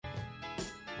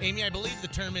Amy, I believe the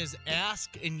term is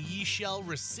ask and ye shall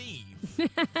receive.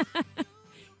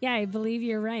 Yeah, I believe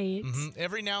you're right.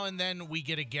 Every now and then we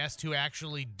get a guest who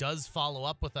actually does follow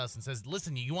up with us and says,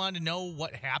 listen, you want to know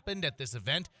what happened at this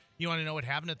event? You want to know what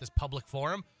happened at this public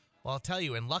forum? Well, I'll tell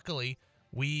you, and luckily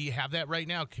we have that right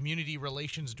now. Community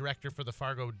Relations Director for the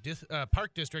Fargo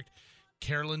Park District,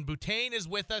 Carolyn Boutain, is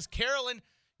with us. Carolyn,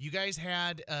 you guys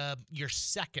had your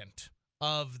second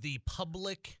of the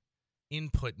public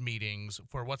input meetings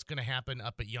for what's going to happen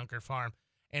up at Yunker Farm.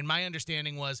 And my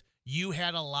understanding was you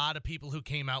had a lot of people who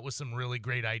came out with some really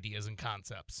great ideas and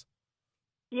concepts.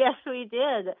 Yes, we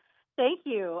did. Thank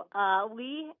you.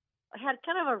 We had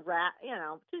kind of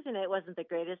Tuesday night wasn't the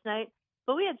greatest night,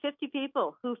 but we had 50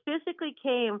 people who physically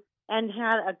came and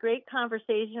had a great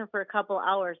conversation for a couple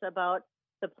hours about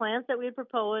the plans that we had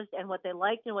proposed and what they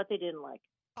liked and what they didn't like.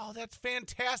 Oh, that's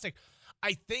fantastic.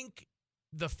 I think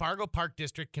the Fargo Park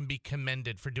District can be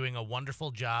commended for doing a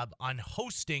wonderful job on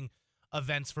hosting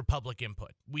events for public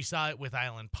input. We saw it with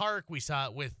Island Park. We saw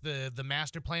it with the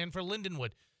master plan for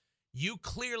Lindenwood. You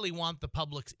clearly want the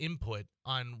public's input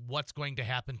on what's going to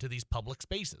happen to these public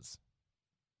spaces.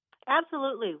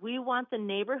 Absolutely. We want the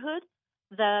neighborhood,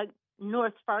 the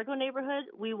North Fargo neighborhood.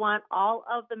 We want all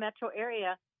of the metro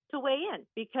area to weigh in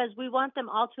because we want them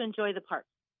all to enjoy the park.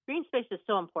 Green space is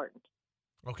so important.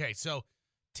 Okay, so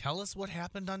tell us what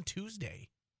happened on Tuesday.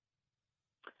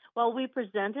 Well, we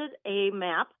presented a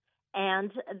map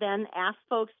and then asked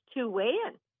folks to weigh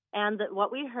in. And what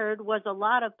we heard was a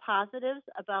lot of positives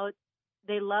about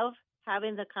they love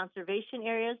having the conservation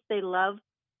areas. They love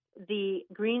the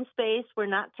green space. We're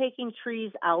not taking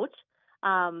trees out.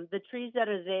 The trees that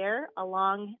are there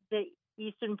along the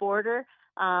eastern border,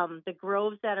 the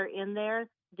groves that are in there,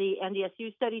 the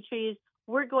NDSU study trees,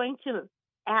 we're going to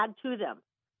add to them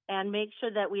and make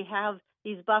sure that we have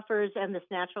these buffers and this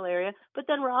natural area. But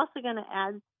then we're also going to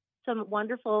add some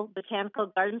wonderful botanical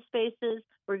garden spaces.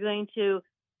 We're going to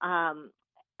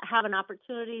have an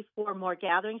opportunity for more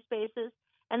gathering spaces.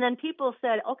 And then people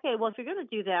said, okay, well, if you're going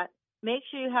to do that, make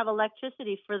sure you have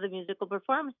electricity for the musical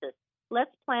performances.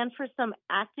 Let's plan for some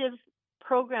active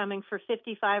programming for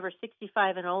 55 or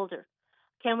 65 and older.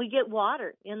 Can we get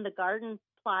water in the garden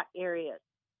plot areas?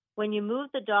 When you move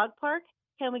the dog park,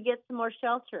 can we get some more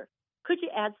shelter? Could you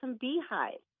add some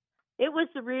beehives? It was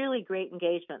a really great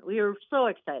engagement. We were so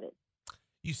excited.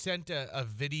 You sent a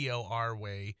video our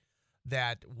way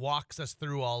that walks us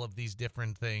through all of these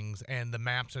different things, and the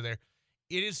maps are there.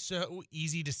 It is so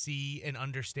easy to see and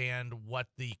understand what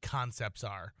the concepts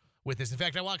are with this. In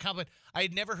fact, I want to compliment, I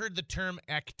had never heard the term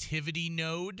activity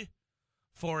node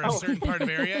for a certain part of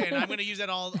area, and I'm going to use that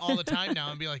all the time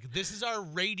now and be like, this is our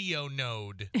radio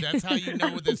node. That's how you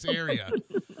know this area.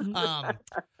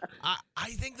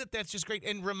 I think that's just great.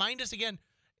 And remind us again,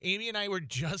 Amy and I were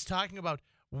just talking about,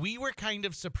 we were kind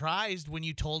of surprised when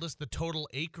you told us the total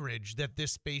acreage that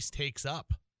this space takes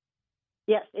up.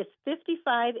 Yes, it's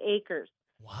 55 acres.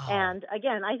 Wow. And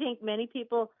again, I think many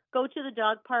people go to the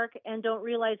dog park and don't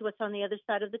realize what's on the other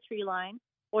side of the tree line,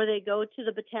 or they go to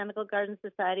the Botanical Garden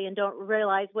Society and don't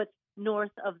realize what's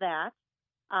north of that.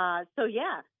 So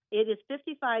yeah, it is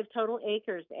 55 total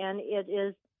acres, and it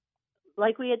is,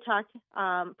 like we had talked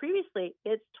previously,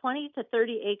 it's 20 to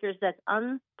 30 acres that's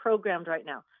unprogrammed right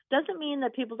now. Doesn't mean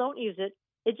that people don't use it.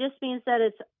 It just means that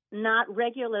it's not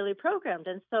regularly programmed.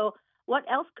 And so what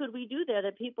else could we do there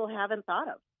that people haven't thought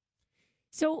of?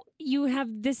 So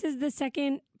this is the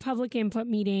second public input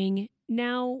meeting.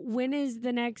 Now, when is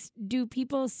the next, do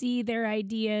people see their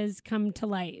ideas come to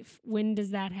life? When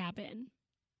does that happen?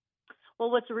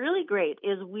 Well, what's really great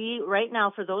is we, right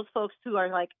now, for those folks who are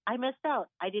like, I missed out,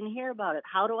 I didn't hear about it,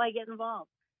 how do I get involved?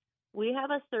 We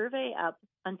have a survey up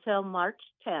until March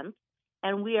 10th,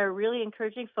 and we are really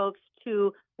encouraging folks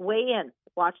to weigh in,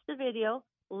 watch the video,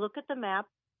 look at the map,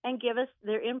 and give us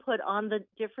their input on the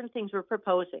different things we're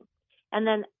proposing. And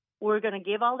then we're going to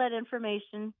give all that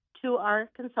information to our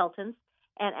consultants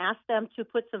and ask them to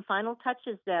put some final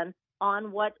touches then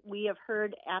on what we have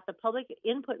heard at the public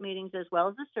input meetings as well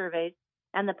as the surveys.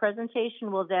 And the presentation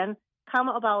will then come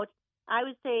about, I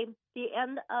would say, the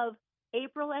end of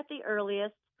April at the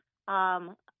earliest,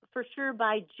 for sure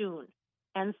by June.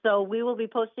 And so we will be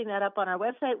posting that up on our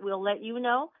website. We'll let you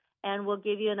know, and we'll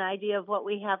give you an idea of what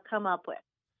we have come up with.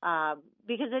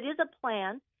 Because it is a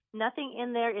plan. Nothing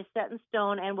in there is set in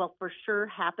stone and will for sure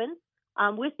happen,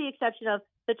 with the exception of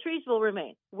the trees will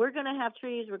remain. We're going to have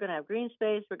trees. We're going to have green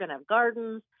space. We're going to have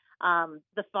gardens.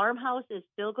 The farmhouse is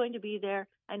still going to be there.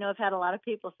 I know I've had a lot of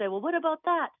people say, well, what about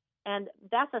that? And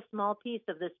that's a small piece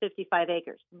of this 55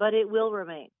 acres, but it will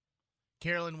remain.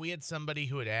 Carolyn, we had somebody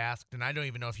who had asked, and I don't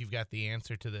even know if you've got the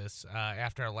answer to this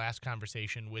after our last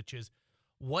conversation, which is,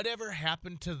 whatever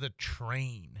happened to the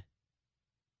train?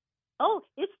 Oh,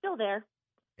 it's still there.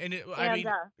 And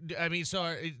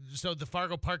so the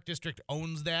Fargo Park District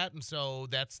owns that, and so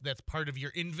that's part of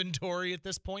your inventory at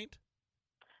this point?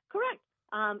 Correct.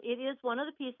 It is one of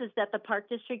the pieces that the Park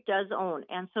District does own,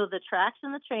 and so the tracks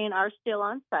and the train are still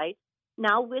on site.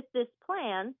 Now, with this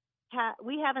plan,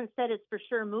 we haven't said it's for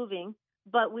sure moving,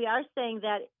 but we are saying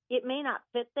that it may not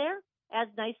fit there as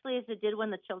nicely as it did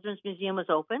when the Children's Museum was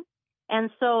open. And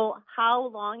so how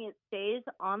long it stays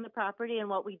on the property and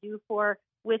what we do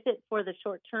with it for the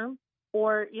short term,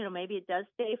 or, maybe it does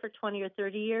stay for 20 or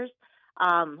 30 years.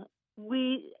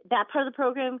 That part of the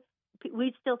program,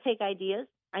 we still take ideas.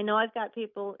 I know I've got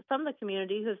people from the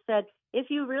community who've said, if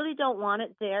you really don't want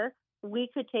it there, we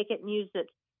could take it and use it,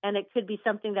 and it could be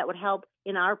something that would help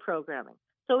in our programming.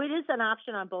 So it is an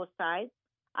option on both sides.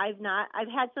 I've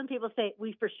had some people say,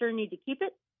 we for sure need to keep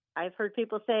it. I've heard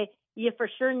people say, you for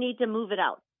sure need to move it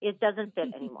out. It doesn't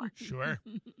fit anymore. Sure.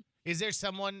 Is there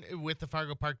someone with the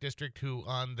Fargo Park District who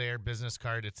on their business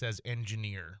card it says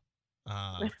engineer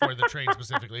for the train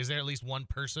specifically? Is there at least one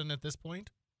person at this point?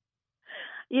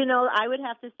 I would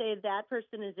have to say that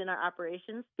person is in our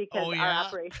operations, because our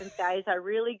operations guys are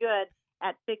really good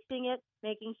at fixing it,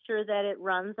 making sure that it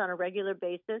runs on a regular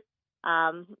basis.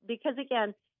 Because,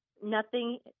 again,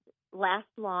 nothing lasts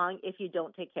long if you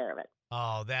don't take care of it.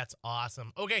 Oh, that's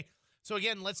awesome. Okay, so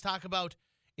again, let's talk about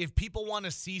if people want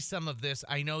to see some of this.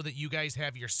 I know that you guys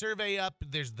have your survey up.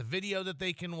 There's the video that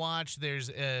they can watch. There's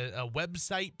a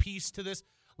website piece to this.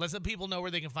 Let some people know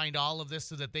where they can find all of this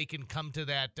so that they can come to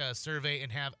that survey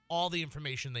and have all the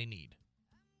information they need.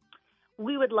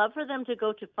 We would love for them to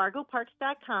go to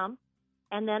fargoparks.com,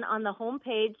 and then on the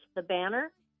homepage, the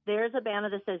banner, there's a banner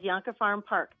that says Yonker Farm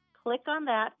Park. Click on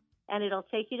that, and it'll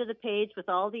take you to the page with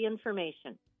all the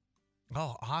information.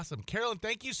 Oh, awesome. Carolyn,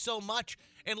 thank you so much.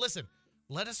 And listen,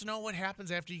 let us know what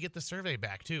happens after you get the survey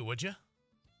back, too, would you?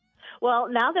 Well,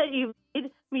 now that you made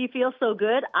me feel so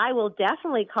good, I will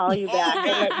definitely call you back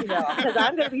and let you know, because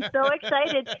I'm going to be so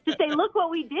excited to say, look what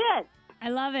we did. I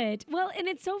love it. Well, and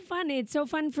it's so fun. It's so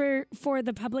fun for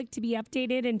the public to be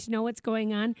updated and to know what's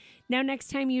going on. Now, next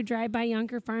time you drive by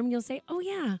Yonker Farm, you'll say, oh,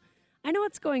 yeah, I know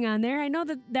what's going on there. I know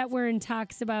that we're in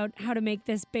talks about how to make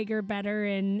this bigger, better,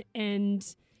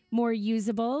 and more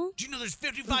usable. Do you know there's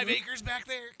 55 acres back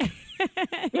there?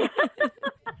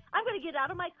 I'm going to get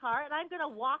out of my car and I'm going to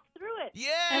walk through it.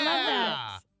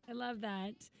 Yeah. I love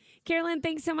that. Carolyn,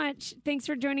 thanks so much. Thanks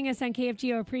for joining us on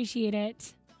KFGO. Appreciate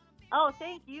it. Oh,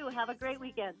 thank you. Have a great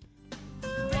weekend.